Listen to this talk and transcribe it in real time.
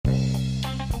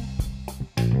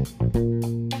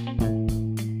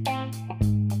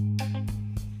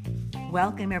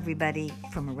Welcome, everybody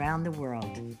from around the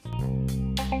world.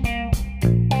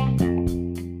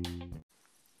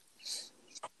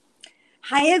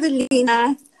 Hi,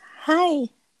 Evelina. Hi.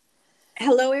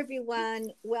 Hello, everyone.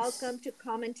 Welcome to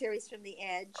Commentaries from the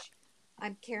Edge.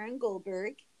 I'm Karen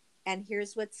Goldberg, and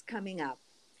here's what's coming up.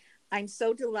 I'm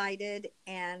so delighted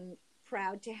and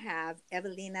proud to have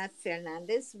Evelina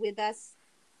Fernandez with us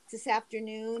this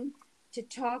afternoon to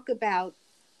talk about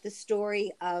the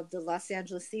story of the Los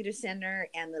Angeles Theater Center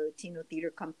and the Latino Theater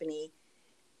Company.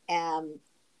 And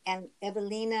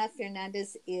Evelina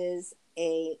Fernandez is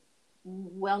a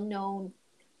well-known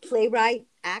playwright,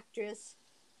 actress,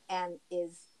 and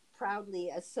is proudly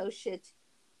associate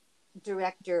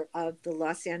director of the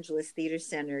Los Angeles Theater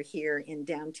Center here in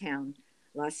downtown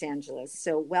Los Angeles.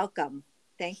 So welcome.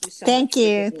 Thank you so much. Thank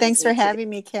you. Thanks for having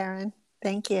me, Karen.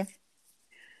 Thank you.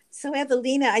 So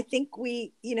Evelina, I think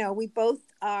we both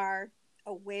are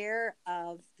aware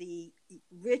of the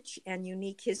rich and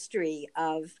unique history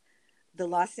of the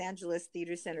Los Angeles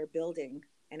Theater Center building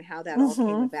and how that all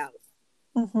came about.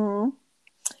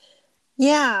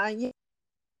 Yeah.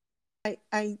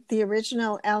 The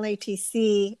original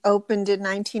LATC opened in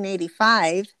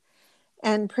 1985.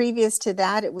 And previous to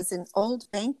that, it was an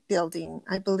old bank building.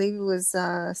 I believe it was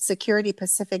Security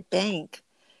Pacific Bank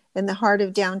in the heart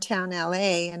of downtown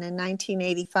LA. And in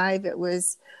 1985, it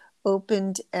was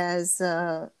opened as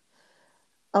a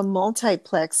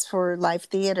multiplex for live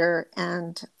theater,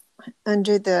 and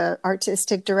under the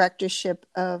artistic directorship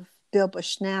of Bill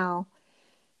Bushnell,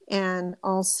 and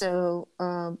also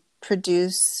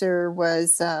producer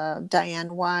was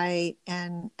Diane White,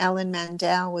 and Ellen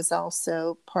Mandel was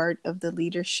also part of the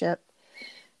leadership.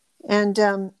 And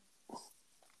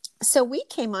so we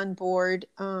came on board,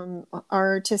 our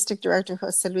artistic director,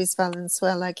 Jose Luis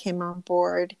Valenzuela, came on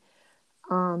board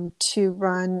to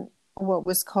run what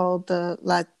was called the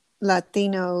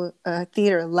Latino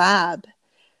Theater Lab.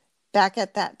 Back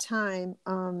at that time,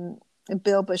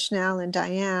 Bill Bushnell and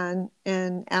Diane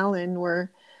and Alan were,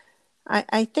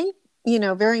 I think,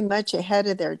 very much ahead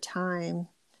of their time,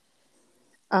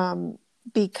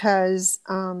 because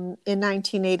in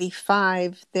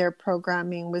 1985, their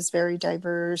programming was very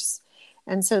diverse.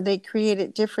 And so they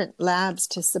created different labs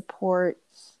to support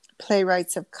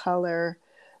playwrights of color.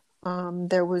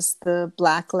 There was the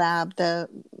Black Lab, the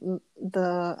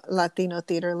Latino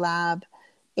Theater Lab,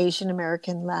 Asian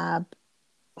American Lab,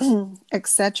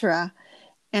 etc.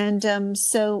 And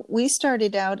so we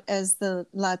started out as the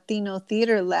Latino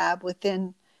Theater Lab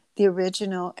within the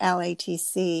original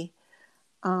LATC.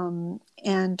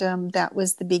 That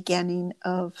was the beginning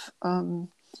of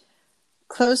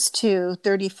close to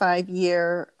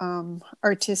 35-year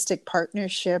artistic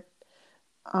partnership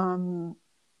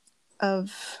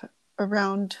of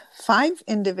around 5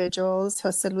 individuals,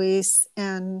 Jose Luis,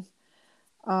 and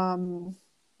 1,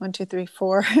 2, 3,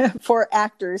 4, 4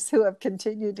 actors who have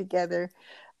continued together,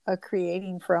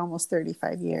 creating for almost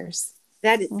 35 years.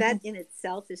 That in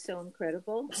itself is so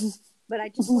incredible. But I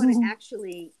just want to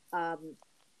actually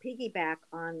piggyback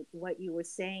on what you were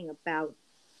saying about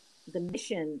the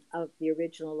mission of the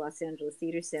original Los Angeles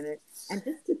Theater Center. And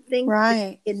just to think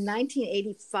right. In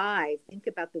 1985, think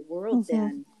about the world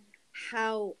then,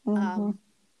 how, how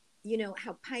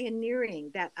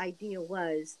pioneering that idea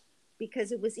was,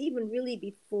 because it was even really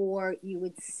before you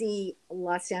would see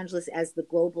Los Angeles as the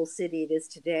global city it is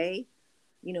today,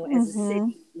 as a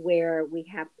city where we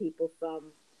have people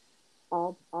from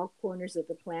all corners of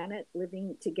the planet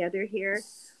living together here.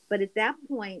 But at that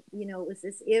point, it was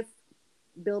as if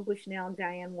Bill Bushnell and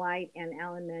Diane White and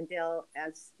Alan Mandel,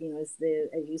 as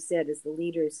you said, as the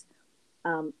leaders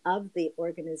of the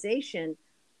organization,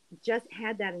 just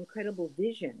had that incredible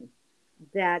vision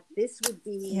that this would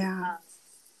be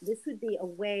a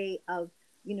way of,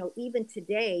 even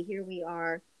today, here we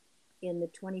are in the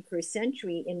 21st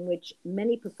century, in which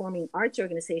many performing arts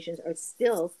organizations are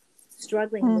still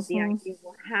struggling with the idea,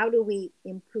 well, how do we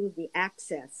improve the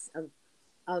access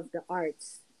of the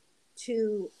arts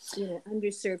to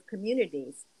underserved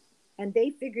communities? And they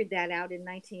figured that out in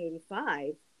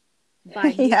 1985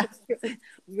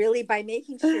 by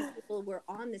making sure people were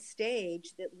on the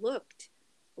stage that looked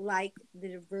like the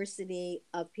diversity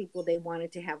of people they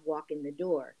wanted to have walk in the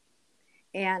door.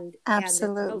 And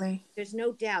absolutely, there's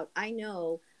no doubt. I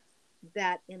know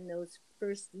that in those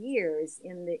first years,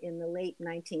 in the late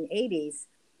 1980s,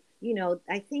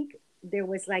 I think there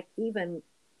was like even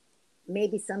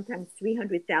maybe sometimes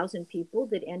 300,000 people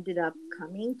that ended up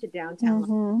coming to downtown Los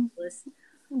Angeles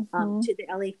to the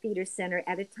LA Theater Center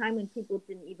at a time when people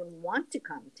didn't even want to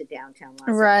come to downtown Los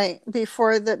Angeles. Right.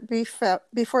 Before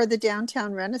the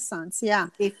downtown Renaissance. Yeah.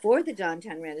 Before the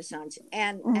downtown Renaissance.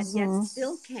 And yet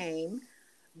still came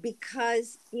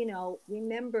because, you know,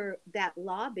 remember that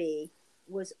lobby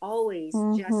was always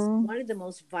just one of the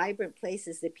most vibrant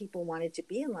places that people wanted to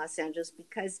be in Los Angeles,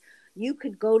 because you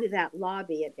could go to that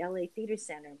lobby at LA Theater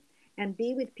Center and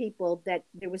be with people that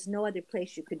there was no other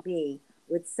place you could be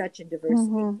with such a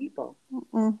diversity of people.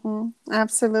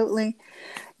 Absolutely.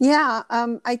 Yeah.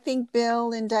 I think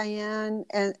Bill and Diane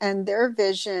and their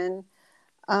vision,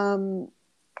 you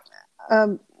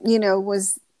know,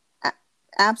 was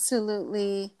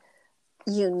absolutely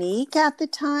unique at the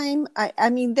time. I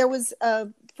mean, there was,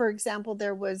 for example,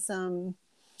 there was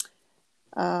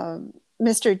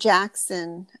Mr.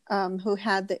 Jackson, who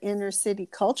had the Inner City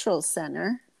Cultural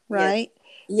Center, right?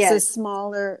 Yes. It's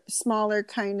a smaller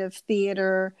kind of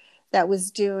theater that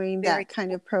was doing that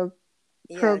kind of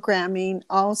programming.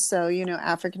 Also, you know,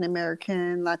 African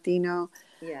American, Latino,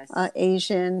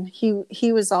 Asian.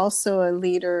 He was also a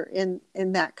leader in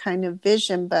that kind of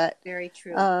vision. But very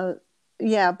true.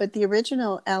 Yeah, but the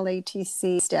original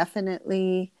LATC is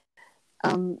definitely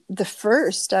the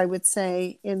first, I would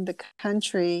say, in the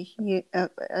country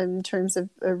in terms of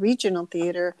a regional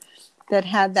theater that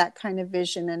had that kind of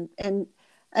vision. And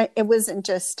it wasn't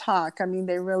just talk. I mean,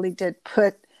 they really did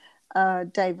put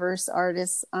diverse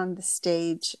artists on the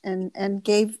stage and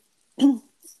gave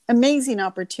amazing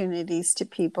opportunities to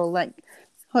people like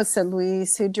Jose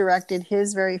Luis, who directed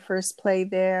his very first play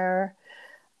there.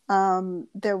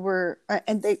 There were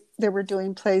they were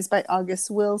doing plays by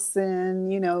August Wilson,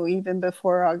 you know, even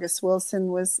before August Wilson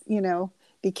was, you know,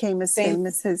 became as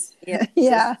famous as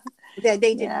They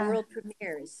did world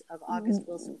premieres of August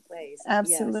Wilson plays.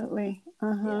 Absolutely.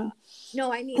 Yeah.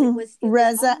 No, I mean, it was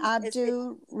Reza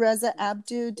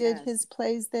Abdu did his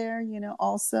plays there, you know,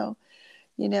 also,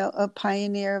 you know, a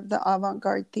pioneer of the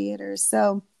avant-garde theater.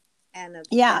 So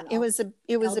it was a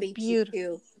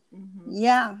beautiful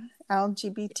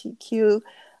LGBTQ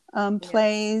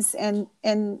plays and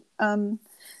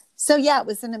so it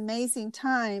was an amazing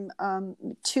time,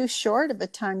 too short of a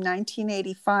time,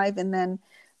 1985, and then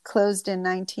closed in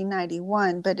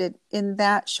 1991. But in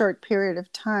that short period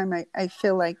of time, I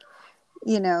feel like,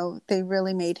 you know, they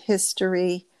really made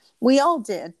history. We all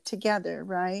did together,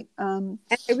 right? And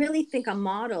I really think a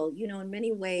model, you know, in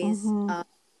many ways,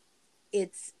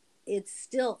 it's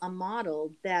still a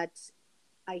model that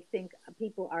I think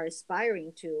people are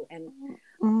aspiring to. And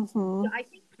I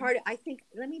think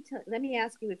let me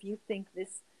ask you if you think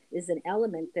this is an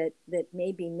element that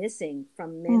may be missing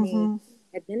from many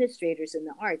administrators in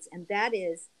the arts, and that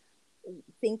is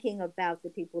thinking about the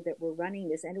people that were running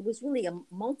this. And it was really a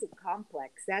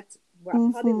multi-complex. That's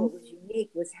probably what was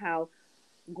unique, was how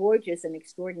gorgeous and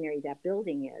extraordinary that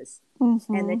building is,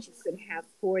 and that you could have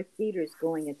 4 theaters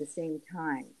going at the same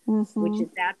time, which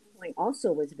at that point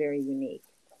also was very unique.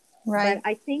 Right. But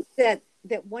I think that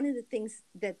one of the things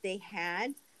that they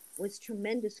had was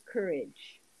tremendous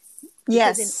courage.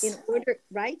 Yes.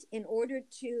 In order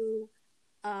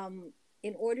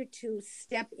to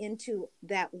step into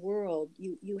that world,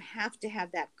 you have to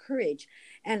have that courage.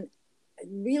 And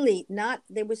really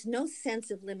there was no sense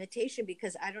of limitation,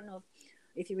 because I don't know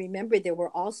if you remember, there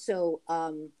were also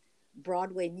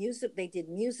Broadway music. They did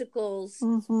musicals.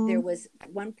 There was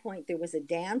at one point there was a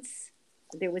dance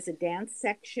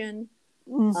section.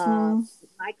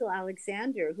 Michael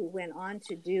Alexander, who went on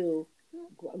to do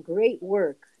great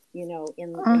work, you know,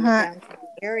 in the downtown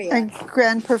area. And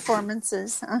grand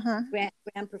performances.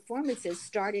 Grand performances,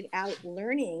 started out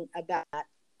learning about.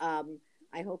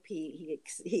 I hope he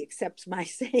accepts my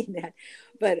saying that,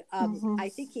 but I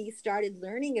think he started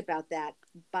learning about that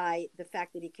by the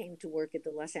fact that he came to work at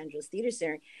the Los Angeles Theater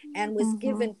Center and was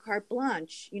given carte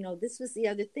blanche. You know, this was the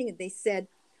other thing. They said,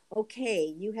 okay,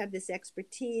 you have this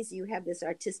expertise, you have this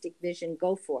artistic vision,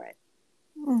 go for it.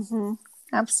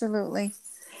 Absolutely.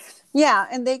 Yeah,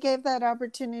 and they gave that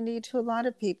opportunity to a lot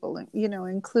of people, you know,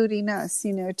 including us,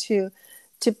 you know, to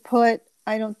put,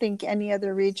 I don't think any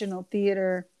other regional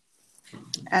theater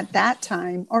at that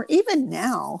time, or even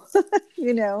now,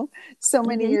 you know, so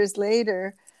many years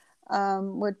later,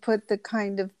 would put the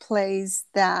kind of plays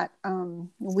that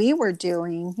we were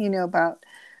doing, you know, about,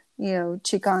 you know,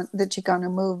 the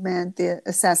Chicano movement, the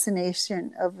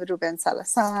assassination of Ruben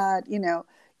Salazar, you know,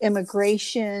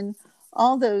 immigration,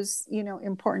 all those, you know,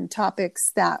 important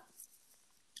topics that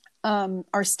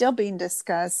are still being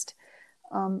discussed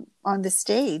on the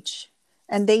stage.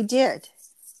 And they did.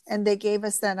 And they gave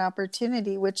us that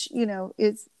opportunity, which, you know,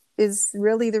 is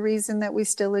really the reason that we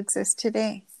still exist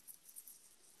today.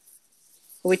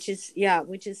 which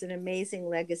is an amazing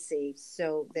legacy.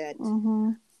 So that,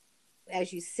 Mm-hmm.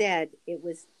 as you said, it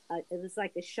was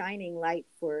like a shining light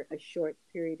for a short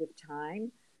period of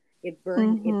time. It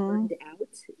Mm-hmm. burned out,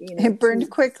 It burned to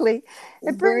quickly.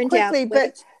 It burned burned out quickly, way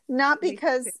but not way too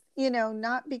quick. because,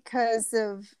 not because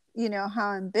of,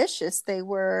 how ambitious they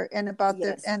were and about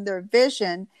Yes, their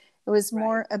vision. It was right.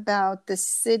 more about the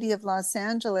city of Los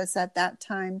Angeles at that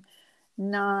time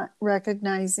not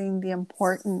recognizing the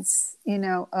importance,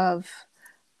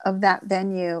 of that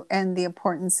venue and the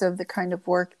importance of the kind of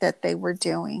work that they were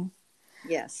doing.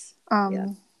 Yes, yes,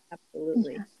 Um,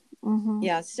 absolutely. mm-hmm.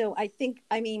 Yeah. So I think,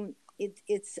 I mean,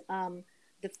 it's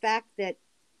the fact that,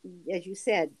 as you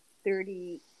said,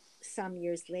 30 some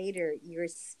years later, you're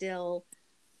still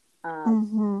uh,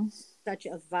 Mm-hmm. such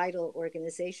a vital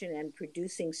organization and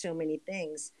producing so many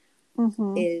things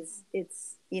Mm-hmm. is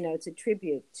it's a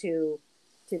tribute to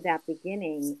that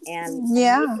beginning, and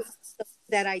Yeah. really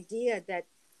that idea that,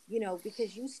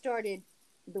 because you started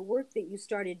the work that you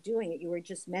started doing, you were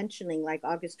just mentioning, like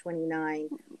August 29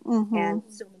 Mm-hmm. and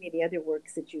so many of the other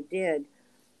works that you did,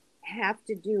 have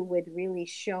to do with really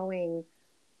showing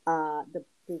the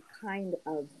kind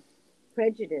of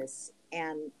prejudice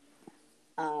and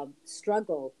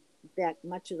struggle that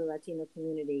much of the Latino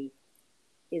community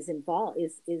is involved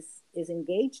is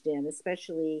engaged in,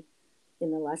 especially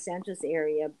in the Los Angeles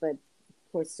area, but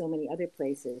of course so many other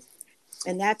places.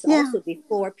 And that's Yeah. also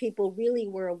before people really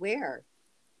were aware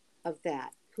of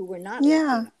that, who were not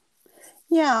Yeah. Latino.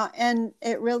 Yeah. And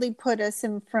it really put us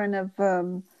in front of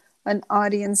an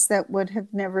audience that would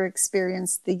have never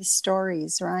experienced these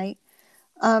stories, right?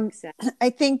 Um, Exactly. I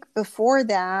think before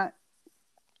that,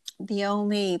 the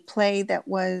only play that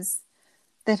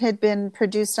had been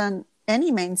produced on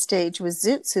any main stage was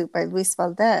Zoot Suit by Luis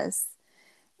Valdez.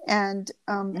 And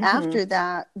Mm-hmm. after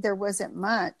that, there wasn't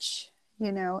much,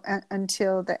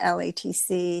 until the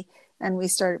LATC, and we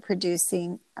started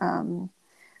producing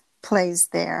plays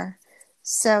there.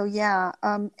 So yeah,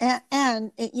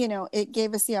 and it, it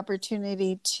gave us the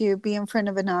opportunity to be in front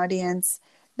of an audience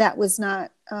that was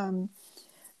not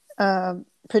uh,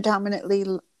 predominantly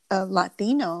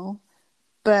Latino,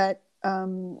 but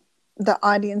the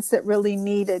audience that really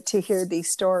needed to hear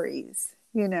these stories.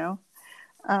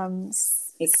 Um,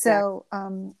 Exactly. so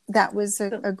that was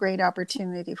So a great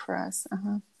opportunity for us.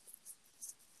 Uh-huh.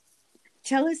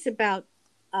 tell us about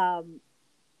um,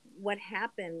 what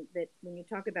happened, that when you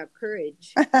talk about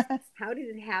courage, how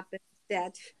did it happen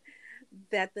that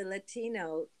the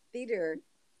Latino theater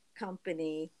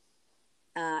company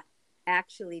uh,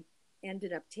 actually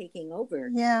ended up taking over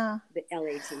Yeah. the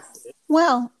LATC?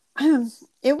 Well,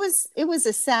 it was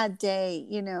a sad day.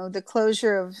 The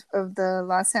closure of the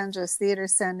Los Angeles Theater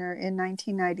Center in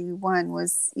 1991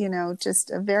 was,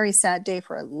 just a very sad day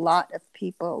for a lot of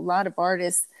people, a lot of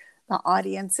artists, the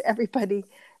audience, everybody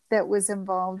that was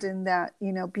involved in that,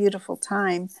 beautiful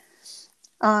time.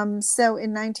 So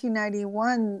in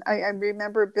 1991, I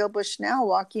remember Bill Bushnell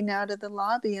walking out of the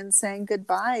lobby and saying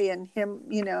goodbye, and him,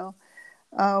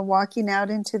 walking out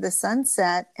into the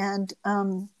sunset, and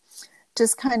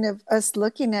just kind of us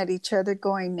looking at each other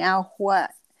going, now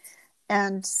what?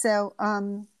 And so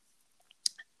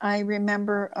I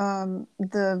remember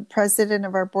the president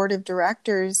of our board of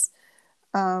directors,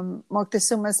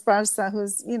 Moctezuma Esparza,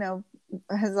 who's,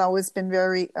 has always been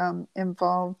very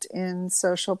involved in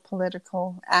social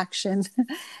political action.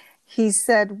 He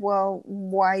said, well,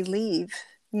 why leave?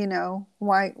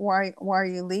 Why are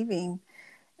you leaving?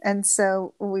 And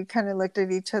so we kind of looked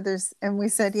at each other's and we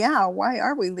said, yeah, why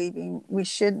are we leaving? We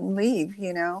shouldn't leave.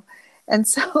 And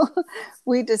so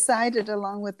we decided,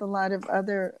 along with a lot of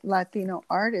other Latino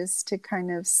artists, to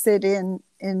kind of sit in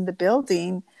the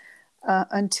building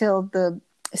until the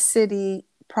city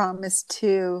promised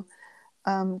to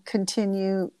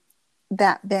continue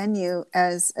that venue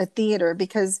as a theater,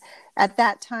 because at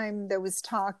that time there was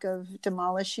talk of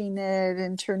demolishing it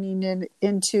and turning it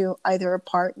into either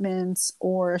apartments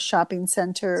or a shopping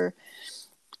center.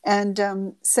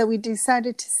 And so we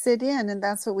decided to sit in, and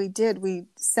that's what we did. We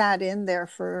sat in there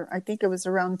for, I think it was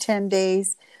around 10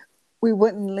 days. We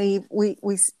wouldn't leave. We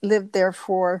lived there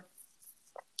for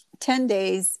 10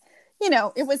 days.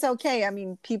 It was okay. I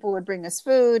mean, people would bring us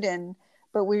food,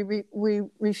 but we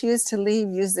refused to leave,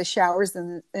 use the showers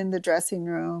in the dressing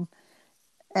room.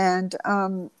 And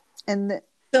and the,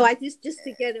 So I just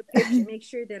to get a picture, make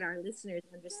sure that our listeners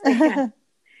understand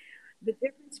the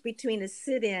difference between a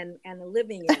sit-in and a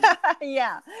living in.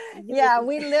 yeah, You yeah, were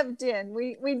we lived in.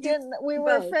 We you didn't. We were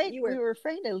were both. afraid. You We were were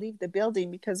afraid to leave the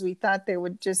building because we thought they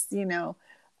would just,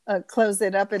 close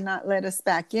it up and not let us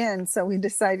back in. So we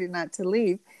decided not to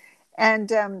leave.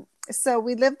 And so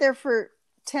we lived there for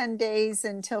 10 days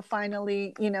until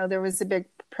finally, there was a big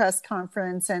press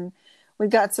conference and we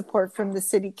got support from the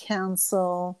city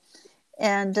council.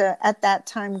 And at that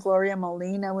time, Gloria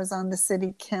Molina was on the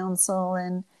city council.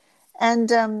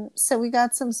 And so we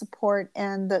got some support,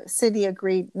 and the city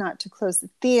agreed not to close the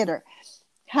theater.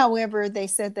 However, they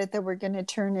said that they were going to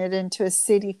turn it into a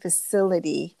city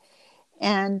facility.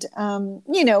 And,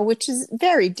 which is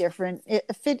very different. A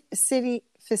city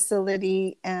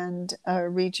facility and a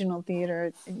regional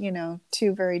theater,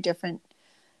 two very different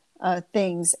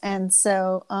things. And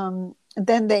so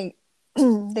then they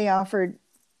offered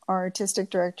our artistic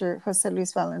director, Jose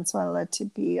Luis Valenzuela, to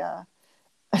be a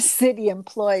city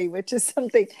employee, which is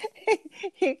something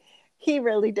he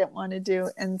really didn't want to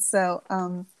do. And so,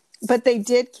 but they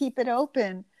did keep it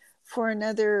open for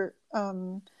another,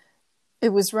 it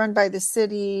was run by the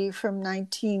city from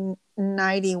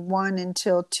 1991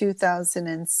 until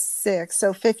 2006.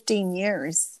 So 15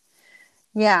 years.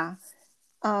 Yeah.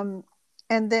 And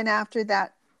then after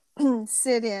that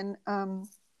sit-in,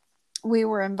 we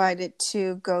were invited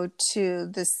to go to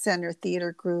the Center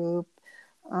Theater Group.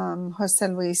 Jose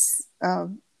Luis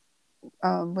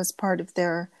was part of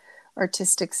their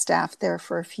artistic staff there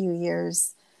for a few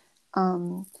years,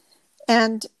 and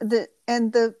the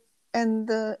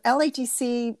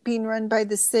LATC being run by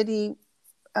the city,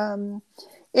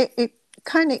 it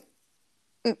kind of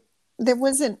there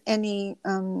wasn't any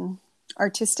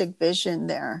artistic vision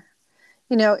there.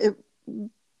 It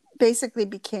basically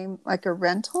became like a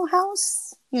rental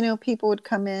house. People would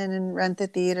come in and rent the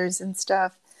theaters and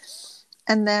stuff.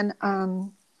 And then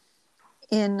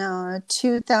in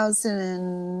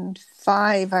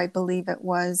 2005, I believe it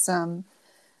was, so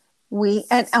we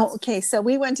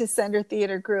went to Center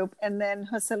Theater Group, and then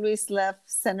Jose Luis left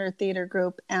Center Theater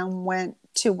Group and went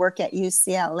to work at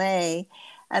UCLA.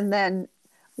 And then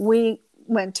we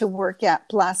went to work at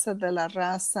Plaza de la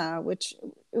Raza, which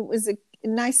it was a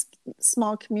nice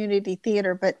small community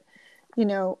theater, but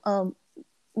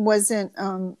wasn't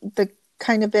the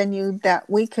kind of venue that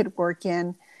we could work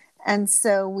in. And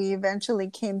so we eventually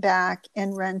came back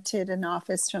and rented an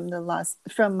office from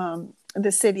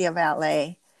the city of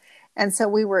LA. And so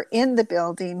we were in the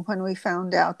building when we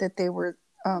found out that they were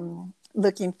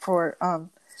looking for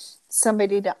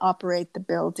somebody to operate the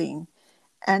building.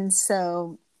 And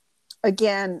so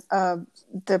again,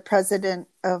 the president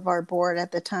of our board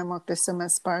at the time, Moctezuma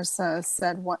Esparza,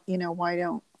 said, why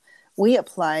don't we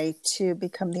apply to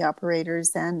become the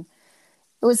operators? And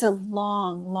it was a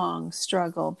long, long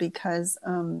struggle because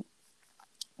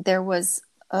there was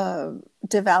a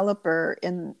developer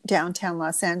in downtown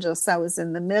Los Angeles that was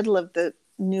in the middle of the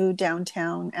new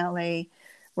downtown LA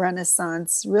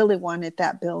Renaissance, really wanted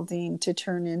that building to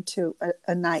turn into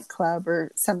a nightclub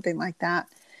or something like that.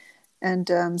 And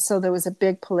so there was a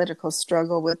big political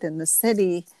struggle within the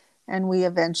city, and we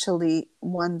eventually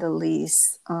won the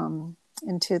lease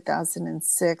in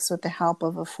 2006 with the help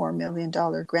of a $4 million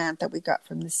grant that we got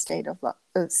from the state of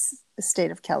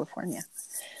California.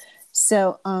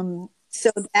 So, and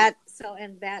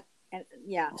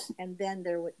then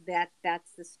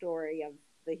that's the story of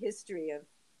the history of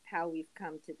how we've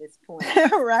come to this point.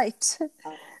 Right.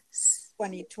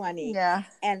 2020. Yeah.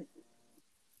 And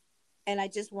I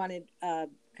just wanted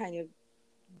kind of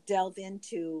delve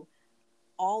into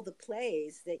all the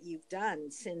plays that you've done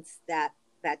since that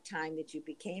time that you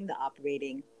became the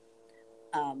operating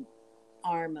arm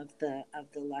of the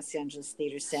Los Angeles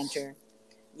Theater Center.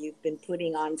 You've been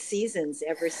putting on seasons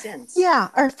ever since. Yeah,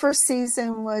 our first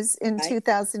season was in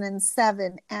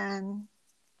 2007, and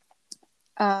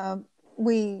our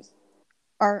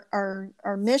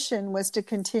mission was to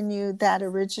continue that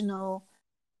original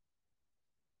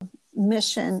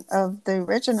mission of the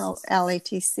original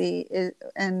LATC,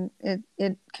 and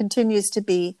it continues to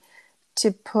be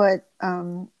to put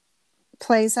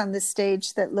plays on the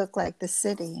stage that look like the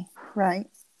city, right?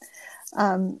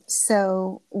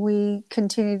 So we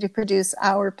continue to produce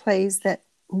our plays that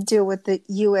deal with the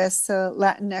U.S.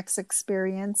 Latinx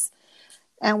experience,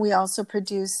 and we also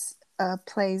produce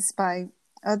plays by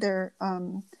other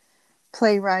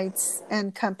playwrights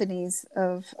and companies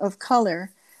of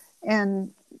color,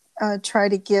 and try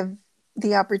to give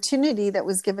the opportunity that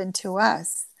was given to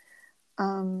us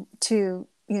to,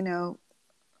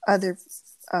 other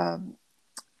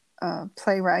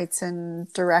playwrights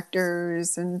and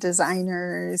directors and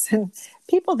designers and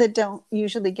people that don't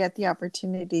usually get the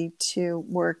opportunity to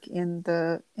work in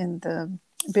the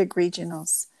big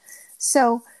regionals.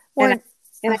 So go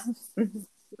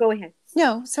ahead.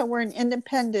 No, so we're an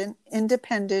independent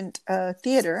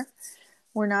theater.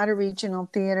 We're not a regional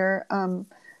theater.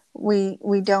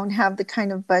 We don't have the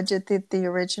kind of budget that the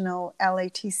original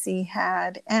LATC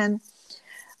had, and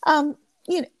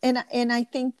you know, and I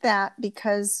think that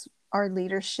because our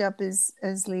leadership is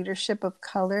leadership of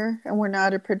color, and we're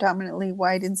not a predominantly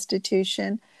white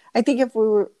institution. I think if we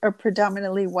were a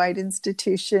predominantly white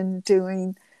institution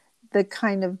doing the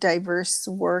kind of diverse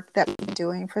work that we've been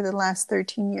doing for the last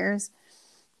 13 years,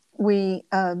 we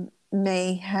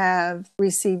may have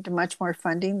received much more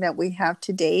funding than we have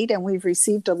to date, and we've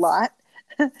received a lot,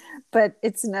 but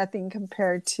it's nothing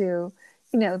compared to,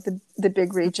 you know, the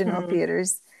big regional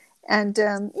theaters. And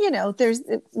you know,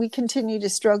 we continue to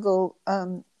struggle,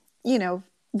 you know,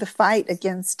 the fight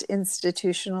against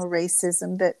institutional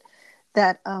racism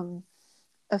that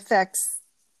affects,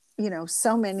 you know,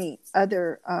 so many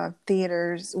other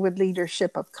theaters with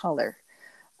leadership of color.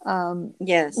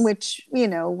 Yes. Which, you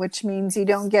know, which means you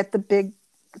don't get the big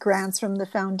grants from the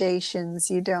foundations.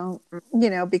 You don't, you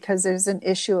know, because there's an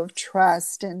issue of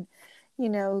trust and, you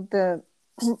know, the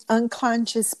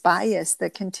unconscious bias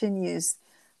that continues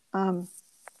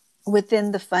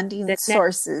within the funding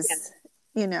sources,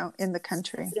 you know, in the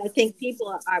country. I think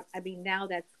people are, I mean, now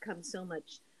that's come so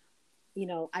much, you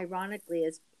know, ironically,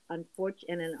 as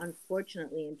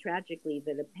unfortunately and tragically,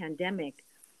 that a pandemic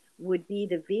would be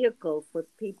the vehicle for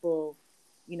people,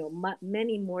 you know,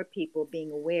 many more people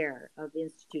being aware of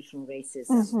institutional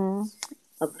racism,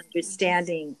 of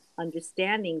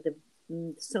understanding the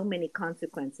so many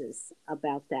consequences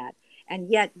about that.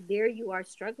 And yet there you are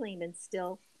struggling and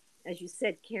still, as you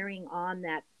said, carrying on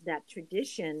that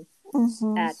tradition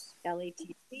at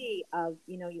LATC of,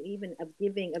 you know, you even of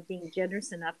being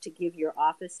generous enough to give your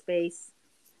office space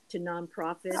to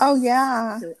nonprofits. Oh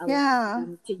yeah,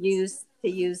 to use.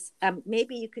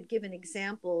 Maybe you could give an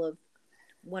example of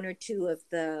one or two of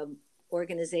the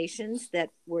organizations that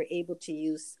were able to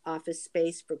use office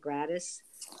space for gratis.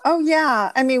 Oh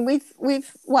yeah, I mean we've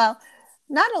well,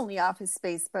 not only office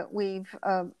space, but we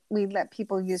let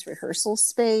people use rehearsal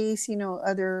space. You know,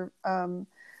 other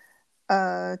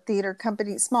theater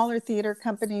companies, smaller theater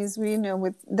companies, we, you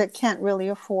know, that can't really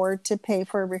afford to pay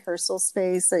for a rehearsal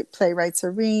space, like Playwrights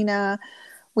Arena.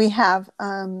 We have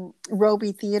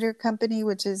Roby Theater Company,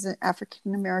 which is an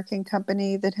African American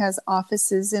company that has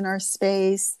offices in our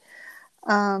space.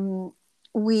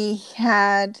 We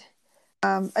had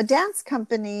a dance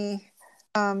company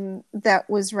that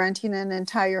was renting an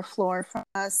entire floor from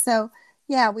us. So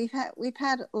yeah, we've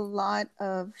had a lot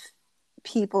of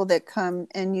people that come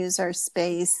and use our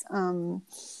space, and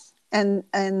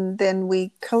then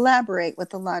we collaborate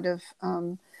with a lot of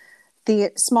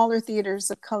the smaller theaters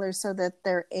of color so that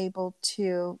they're able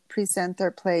to present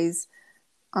their plays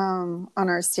on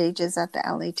our stages at the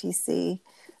LATC.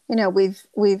 You know, we've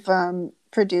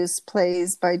produced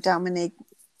plays by Dominique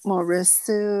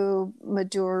Morisseau,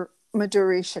 Madhuri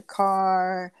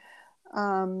Shakar.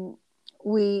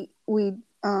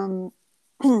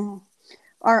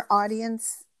 Our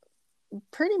audience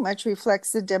pretty much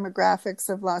reflects the demographics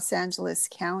of Los Angeles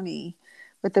County,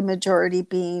 with the majority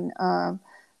being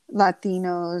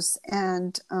Latinos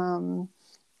and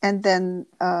then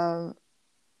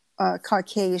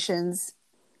Caucasians,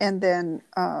 and then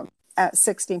at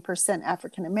 16%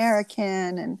 African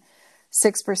American, and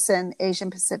 6% Asian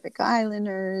Pacific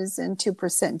Islanders, and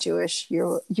 2% Jewish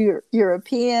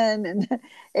European, and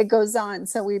it goes on.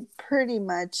 So we pretty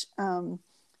much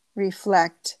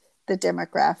reflect the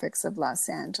demographics of Los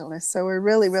Angeles. So we're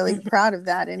really, really proud of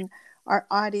that. And our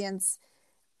audience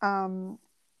is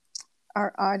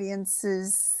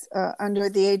under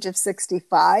the age of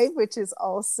 65, which is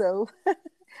also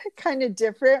kind of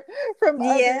different from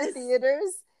other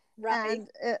theaters. Right.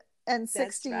 And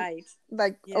 60, right.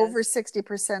 Like over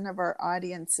 60% of our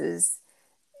audience is,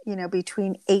 you know,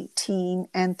 between 18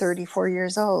 and 34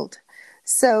 years old.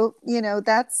 So, you know,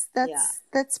 that's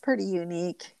pretty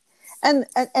unique. And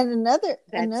another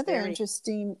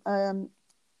interesting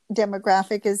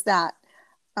demographic is that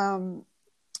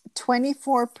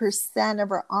 24%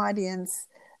 of our audience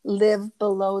live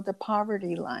below the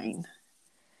poverty line.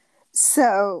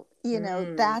 So, you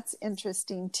know, that's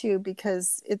interesting too,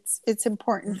 because it's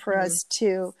important for us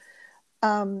to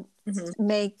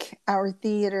make our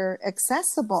theater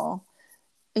accessible.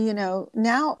 You know,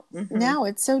 now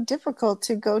it's so difficult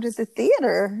to go to the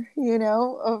theater, you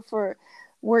know, for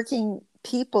working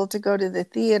people to go to the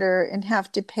theater and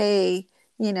have to pay,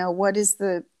 you know, what is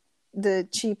the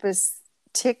cheapest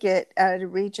ticket at a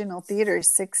regional theater,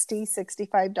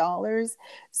 $65.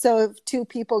 So if two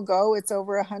people go, it's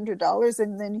over $100,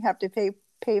 and then you have to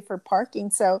pay for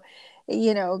parking. So,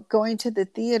 you know, going to the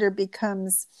theater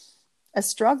becomes a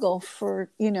struggle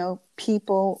for, you know,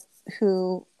 people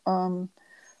who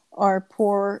are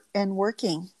poor and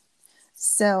working.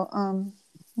 So,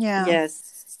 yeah.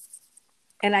 Yes.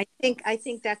 And I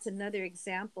think that's another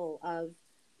example of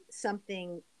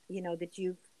something, that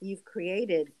you've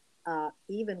created,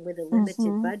 even with a limited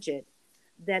Mm-hmm. budget,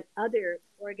 that other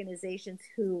organizations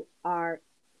who are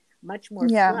much more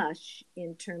Yeah. flush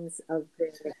in terms of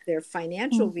their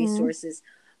financial Mm-hmm. resources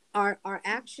are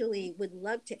actually would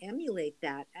love to emulate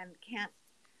that and can't.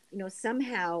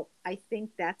 Somehow I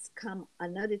think that's come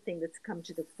another thing that's come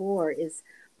to the fore is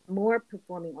more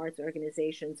performing arts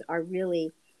organizations are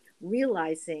really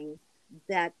realizing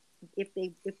that if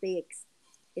they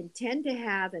intend to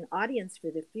have an audience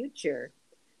for the future,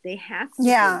 they have to do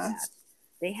Yeah. that.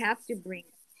 They have to bring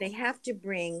they have to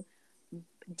bring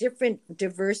different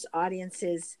diverse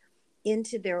audiences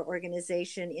into their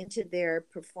organization, into their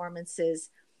performances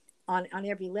on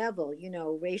every level,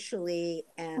 racially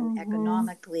and Mm-hmm.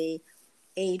 economically,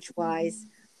 age wise.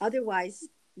 Otherwise,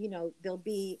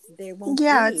 there won't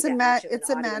Yeah, be that much of an it's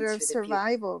a matter audience of for the future.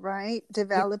 survival, right? Yeah,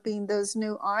 Developing those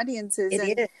new audiences. it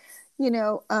And is.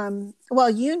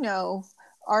 well,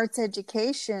 arts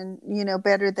education,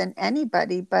 better than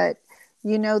anybody, but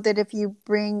you know that if you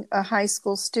bring a high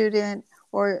school student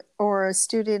or a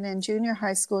student in junior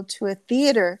high school to a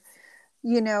theater,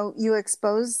 you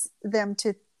expose them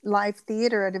to live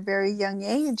theater at a very young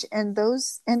age, and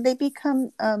they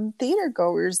become theater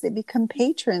goers, they become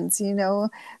patrons,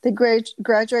 they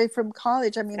graduate from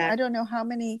college. I mean, I That, don't know how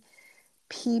many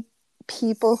pe-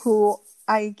 people who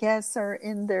I guess are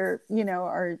in their,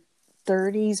 are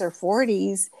 30s or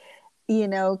 40s,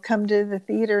 come to the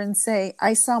theater and say,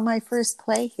 I saw my first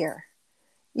play here,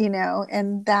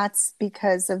 and that's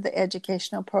because of the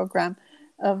educational program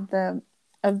of the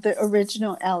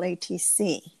original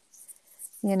LATC,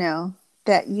 you know,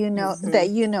 that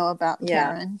mhm, about, yeah.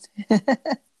 Karen.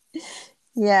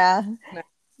 Yeah,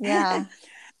 yeah.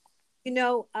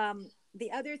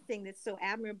 The other thing that's so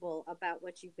admirable about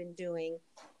what you've been doing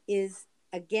is,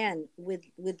 again, with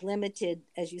limited,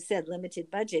 as you said,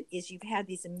 limited budget, is you've had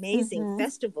these amazing Mm-hmm.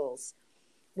 festivals,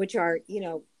 which are,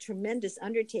 tremendous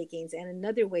undertakings, and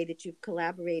another way that you've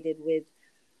collaborated with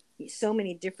so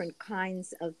many different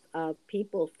kinds of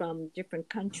people from different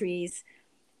countries.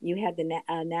 You had the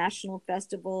national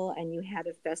festival, and you had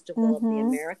a festival of the Mm-hmm.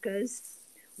 Americas,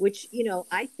 which,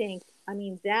 I think, I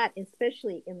mean, that,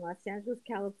 especially in Los Angeles,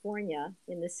 California,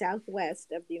 in the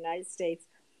Southwest of the United States,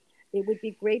 it would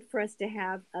be great for us to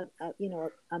have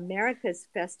America's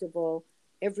festival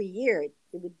every year.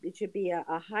 It should be a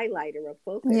highlight or a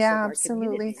focus of Yeah, our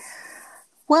absolutely. community.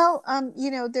 Well,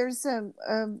 there's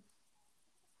an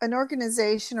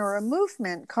organization or a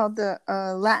movement called the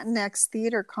Latinx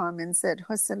Theater Commons that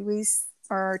Jose Luis,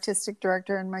 our artistic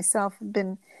director, and myself have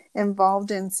been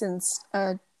involved in since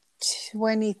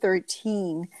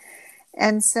 2013.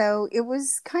 And so it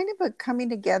was kind of a coming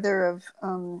together of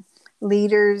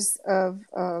leaders of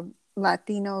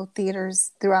Latino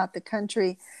theaters throughout the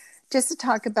country, just to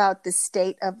talk about the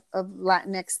state of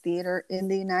Latinx theater in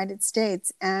the United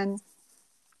States. And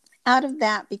out of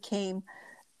that became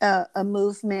a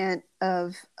movement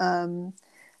of uh,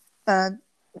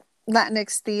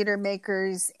 Latinx theater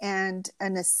makers and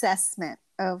an assessment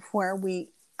of where we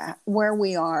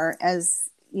are as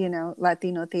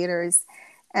Latino theaters.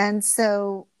 And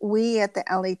so we at the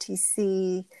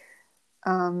LATC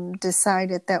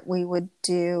decided that we would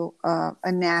do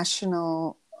a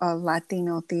national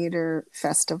Latino theater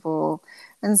festival,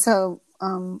 and so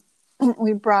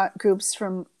we brought groups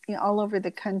from all over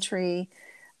the country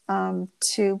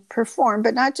to perform,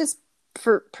 but not just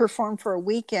perform for a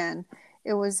weekend.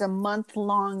 It was a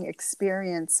month-long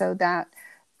experience, so that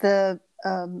the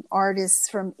artists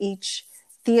from each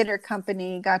theater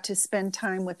company got to spend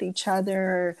time with each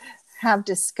other, have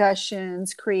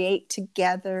discussions, create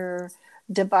together,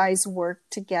 devise work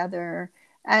together.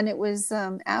 And it was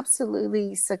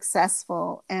absolutely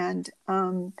successful. And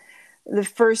the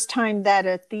first time that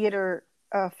a theater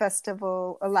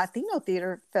festival, a Latino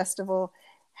theater festival,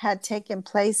 had taken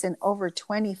place in over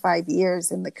 25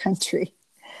 years in the country.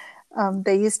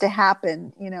 They used to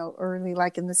happen, early,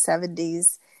 like in the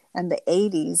 70s and the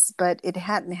 80s, but it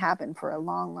hadn't happened for a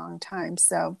long, long time.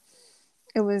 So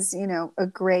it was, a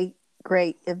great,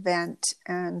 great event,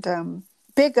 and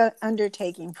big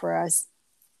undertaking for us.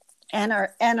 And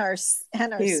our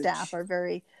staff Huge. are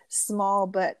very small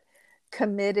but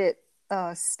committed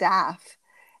staff.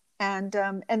 And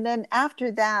then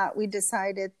after that, we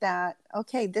decided that,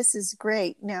 okay, this is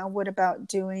great. Now, what about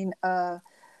doing a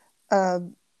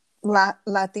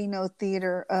Latino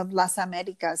theater of Las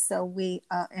Americas? So we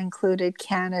included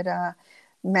Canada,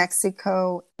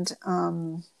 Mexico,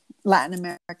 and Latin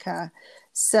America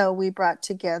So we brought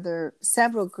together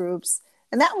several groups,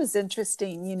 and that was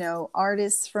interesting.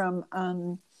 Artists from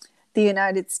the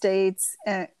United States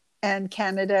and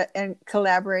Canada, and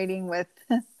collaborating with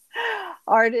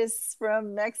artists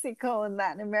from Mexico and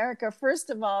Latin America. First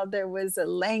of all, there was a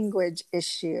language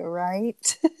issue,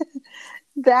 right?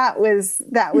 that was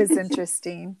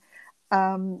interesting.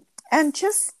 And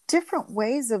just different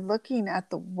ways of looking at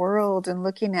the world and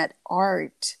looking at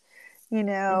art,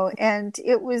 and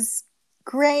it was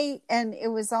great. And it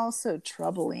was also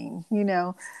troubling,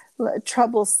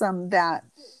 troublesome that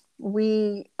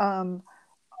we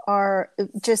are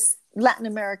just Latin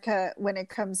America when it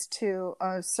comes to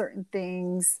certain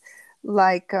things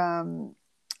like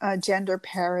gender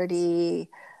parity,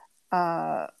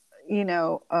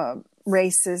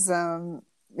 racism.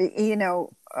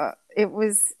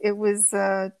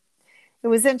 It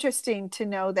was interesting to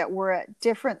know that we're at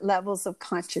different levels of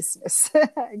consciousness.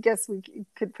 I guess we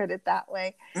could put it that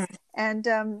way. And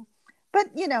but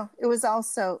it was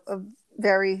also a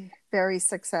very, very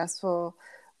successful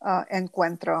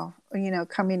encuentro,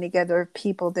 coming together of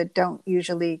people that don't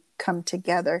usually come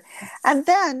together. And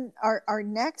then our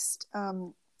next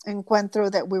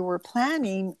encuentro that we were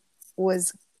planning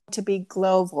was to be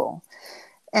global.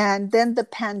 And then the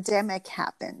pandemic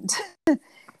happened.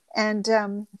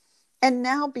 And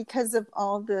now, because of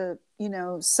all the,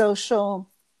 social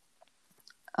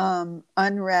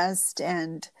unrest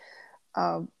and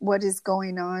what is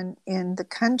going on in the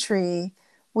country,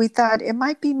 we thought it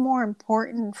might be more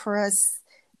important for us,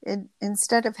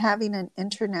 instead of having an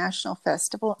international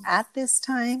festival at this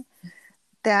time,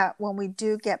 that when we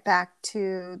do get back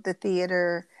to the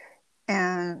theater,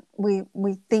 and we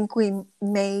think we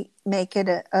may make it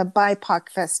a BIPOC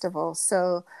festival,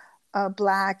 so a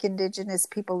Black, Indigenous,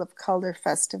 People of Color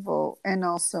festival, and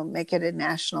also make it a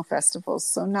national festival.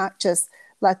 So not just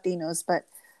Latinos, but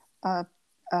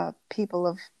people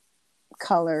of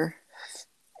color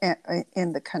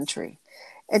in the country,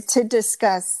 to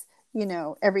discuss,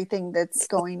 everything that's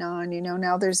going on.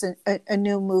 Now there's a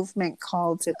new movement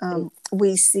called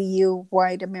We See You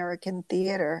White American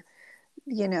Theater,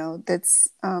 that's,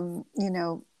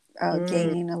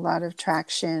 gaining a lot of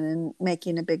traction and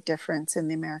making a big difference in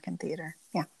the American theater.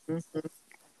 Yeah. Mm-hmm.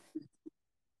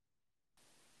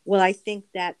 Well, I think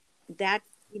that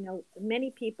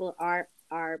many people are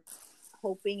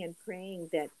hoping and praying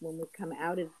that when we come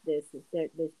out of this,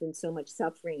 there's been so much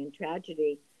suffering and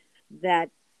tragedy, that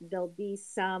there'll be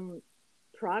some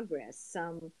progress,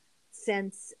 some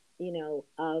sense,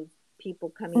 of people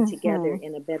coming together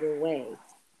in a better way.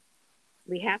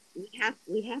 We have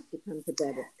to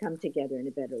come together in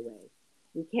a better way.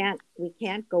 We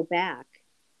can't go back,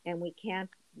 and we can't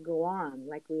go on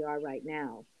like we are right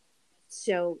now.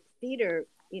 So theater,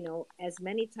 as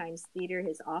many times theater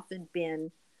has often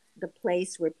been the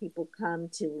place where people come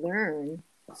to learn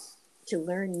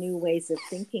new ways of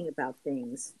thinking about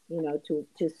things,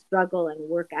 to struggle and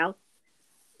work out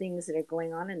things that are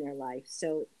going on in their life.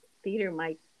 So theater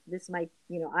might,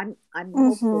 I'm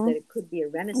hopeful that it could be a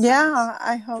renaissance. Yeah,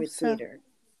 I hope for theater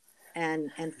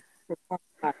and performing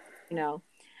arts,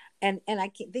 and I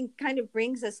think kind of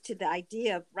brings us to the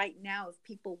idea of right now, if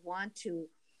people want to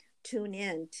tune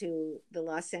in to the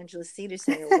Los Angeles Theater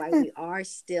Center, why we are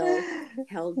still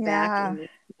held back in the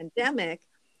pandemic,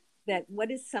 that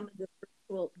what is some of the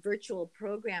virtual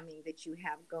programming that you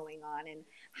have going on, and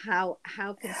how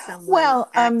can someone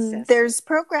access there's it?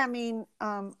 Programming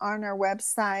on our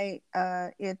website.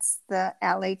 It's the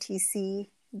latc.org,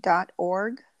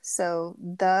 so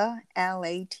the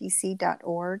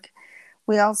latc.org.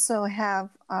 We also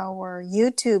have our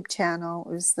YouTube channel,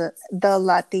 is the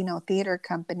Latino Theater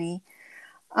Company.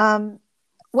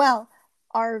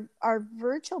 Our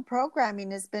virtual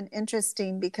programming has been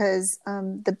interesting because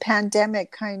the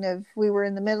pandemic we were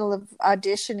in the middle of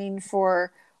auditioning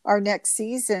for our next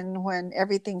season when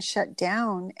everything shut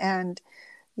down, and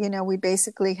we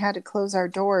basically had to close our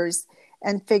doors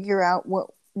and figure out what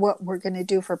we're going to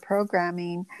do for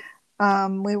programming.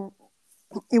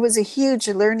 It was a huge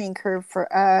learning curve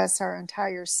for us, our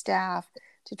entire staff,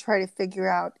 to try to figure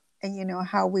out,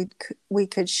 how we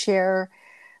could share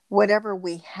whatever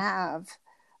we have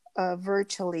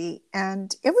virtually.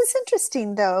 And it was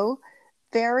interesting, though,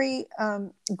 very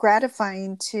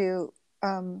gratifying to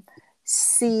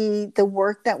see the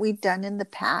work that we've done in the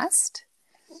past,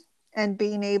 and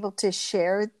being able to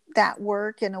share that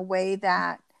work in a way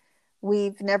that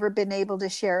we've never been able to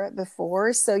share it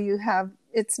before. So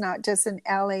it's not just an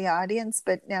LA audience,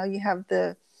 but now you have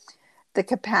the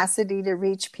capacity to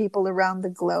reach people around the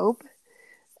globe.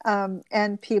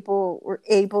 And people were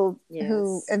able,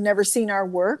 who have never seen our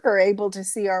work, are able to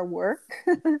see our work.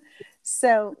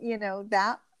 So,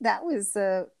 that was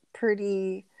a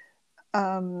pretty,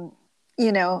 you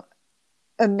know,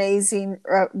 amazing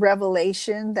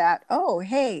revelation that, oh,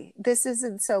 hey, this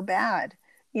isn't so bad.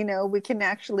 We can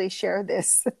actually share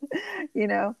this, you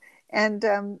know. And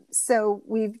so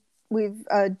we've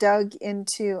dug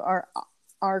into our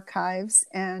archives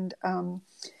and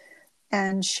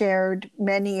shared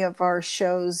many of our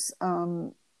shows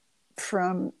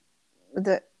from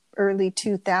the early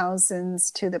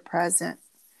 2000s to the present.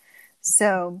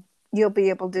 So you'll be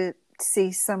able to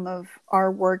see some of our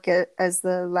work as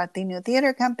the Latino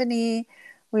Theater Company.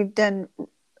 We did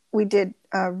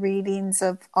readings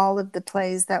of all of the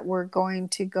plays that were going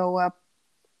to go up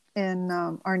in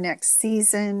our next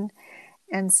season.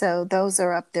 And so those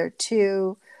are up there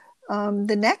too.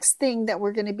 The next thing that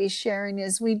we're going to be sharing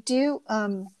is we do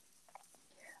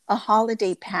a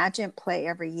holiday pageant play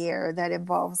every year that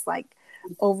involves like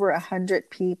over 100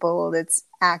 people. That's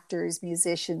actors,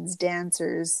 musicians,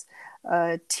 dancers,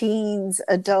 teens,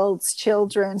 adults,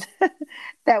 children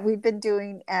that we've been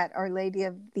doing at Our Lady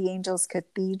of the Angels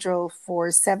Cathedral for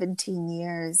 17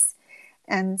 years.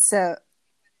 And so,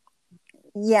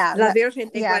 yeah, La Virgen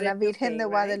de La Guadalupe, Virgen de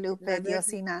Guadalupe, right?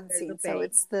 Dios y Nancy. Guadalupe.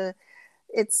 So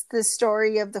it's the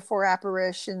story of the four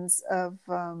apparitions of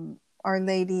Our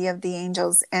Lady of the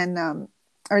Angels and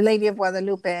Our Lady of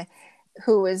Guadalupe,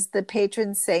 who is the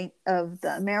patron saint of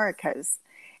the Americas.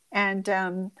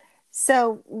 And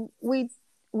so we've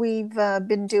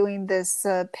been doing this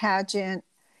pageant,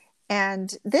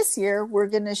 and this year we're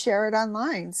going to share it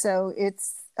online. So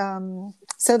it's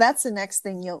so that's the next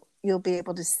thing you'll be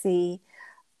able to see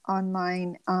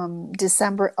online,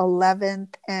 December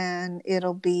 11th, and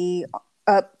it'll be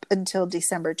up until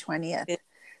December 20th.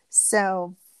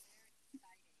 So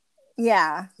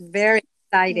yeah, very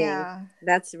exciting. Yeah.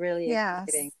 That's really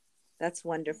exciting. That's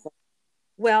wonderful.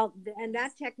 Well, and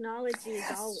that technology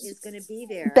is going to be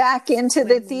there back into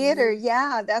the theater.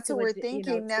 Yeah, that's what we're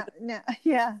thinking now.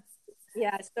 Yeah.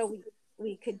 Yeah. So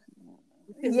we could.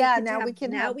 Yeah. We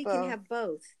can have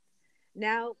both.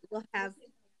 Now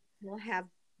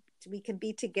we can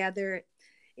be together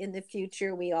in the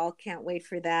future. We all can't wait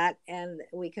for that, and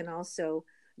we can also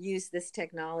use this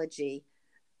technology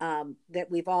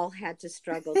that we've all had to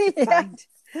struggle to find,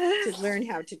 to learn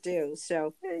how to do.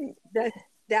 So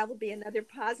that will be another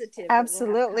positive.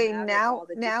 Absolutely. Now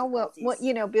what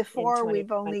before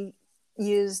we've only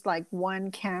used like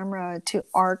one camera to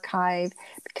archive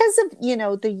because of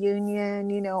the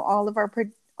union. All of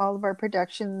our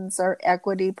productions are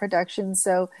equity productions,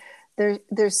 so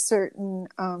there's certain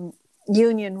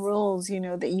union rules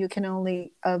that you can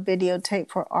only videotape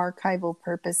for archival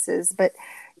purposes. But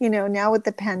now with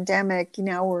the pandemic,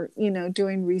 now we're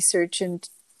doing research and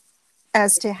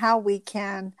as to how we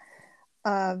can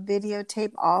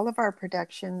videotape all of our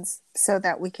productions so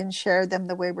that we can share them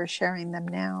the way we're sharing them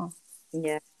now.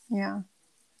 Yeah.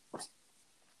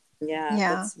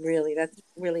 That's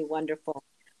really wonderful.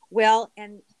 Well,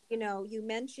 and you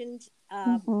mentioned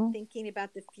thinking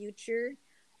about the future.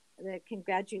 The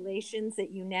congratulations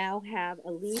that you now have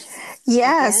a lease.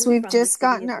 Yes, we've just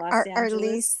gotten our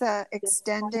lease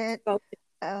extended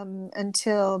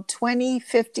until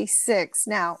 2056.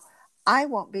 Now, I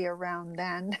won't be around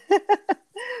then,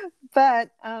 but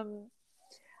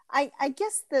I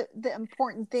guess the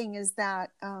important thing is that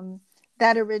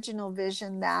that original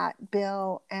vision that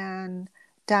Bill and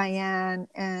Diane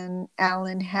and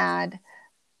Alan had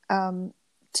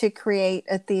to create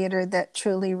a theater that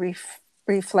truly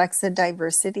reflects the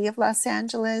diversity of Los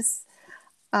Angeles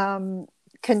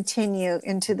continue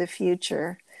into the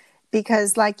future.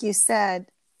 Because like you said,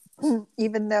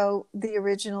 even though the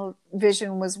original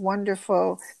vision was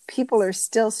wonderful, people are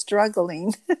still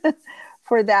struggling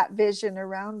for that vision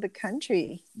around the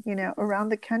country. Around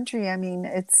the country, I mean,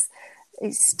 it's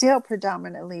still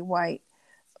predominantly white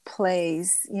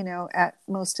plays, at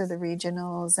most of the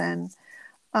regionals. And,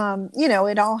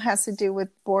 it all has to do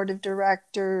with board of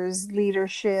directors,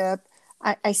 leadership.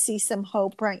 I see some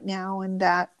hope right now in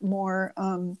that more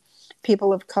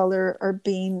people of color are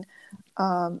being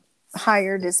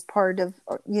hired as part of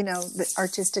the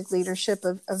artistic leadership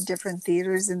of different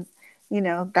theaters, and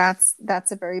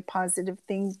that's a very positive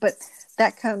thing. But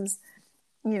that comes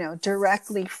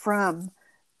directly from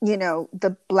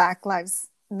the Black Lives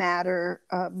Matter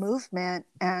movement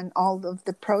and all of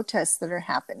the protests that are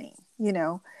happening.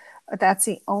 That's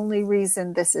the only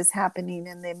reason this is happening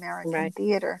in the American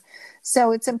theater.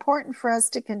 So it's important for us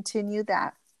to continue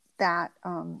that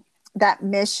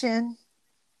mission.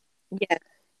 Yes.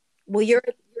 Well, you're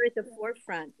at the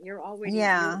forefront. You're already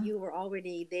you were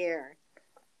already there.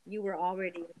 You were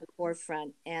already at the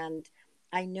forefront, and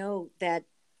I know that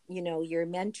you know, your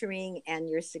mentoring and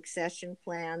your succession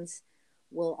plans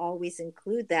will always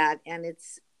include that. And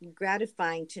it's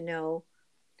gratifying to know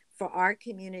for our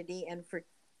community and for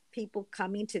people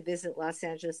coming to visit Los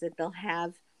Angeles that they'll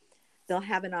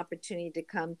have an opportunity to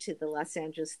come to the Los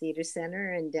Angeles Theater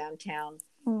Center in downtown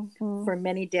for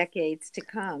many decades to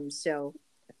come. So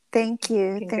thank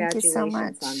you so congratulations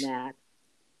much on that.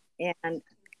 And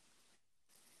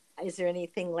is there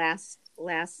anything last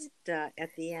at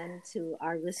the end to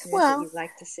our listeners that you'd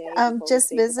like to say?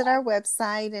 Just visit our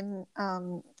website and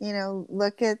you know,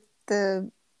 look at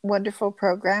the wonderful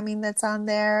programming that's on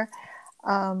there.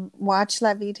 Watch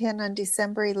La Virgen on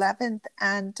December 11th,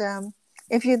 and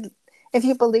if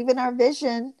you believe in our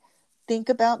vision, think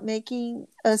about making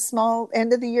a small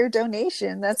end of the year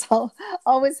donation. That's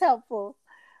always helpful.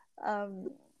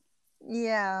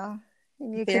 Yeah,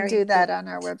 and you can do that on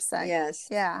our website. Yes.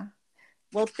 Yeah.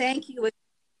 Well, thank you.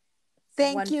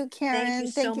 Thank you, Karen.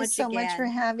 Thank you so much for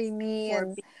having me,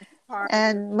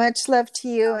 and much love to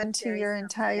you and to your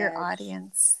entire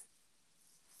audience.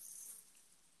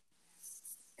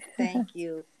 Thank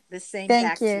you. The same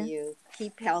back to you.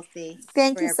 Keep healthy.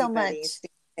 Thank you so much.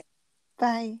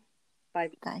 Bye. Bye.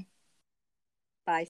 Bye.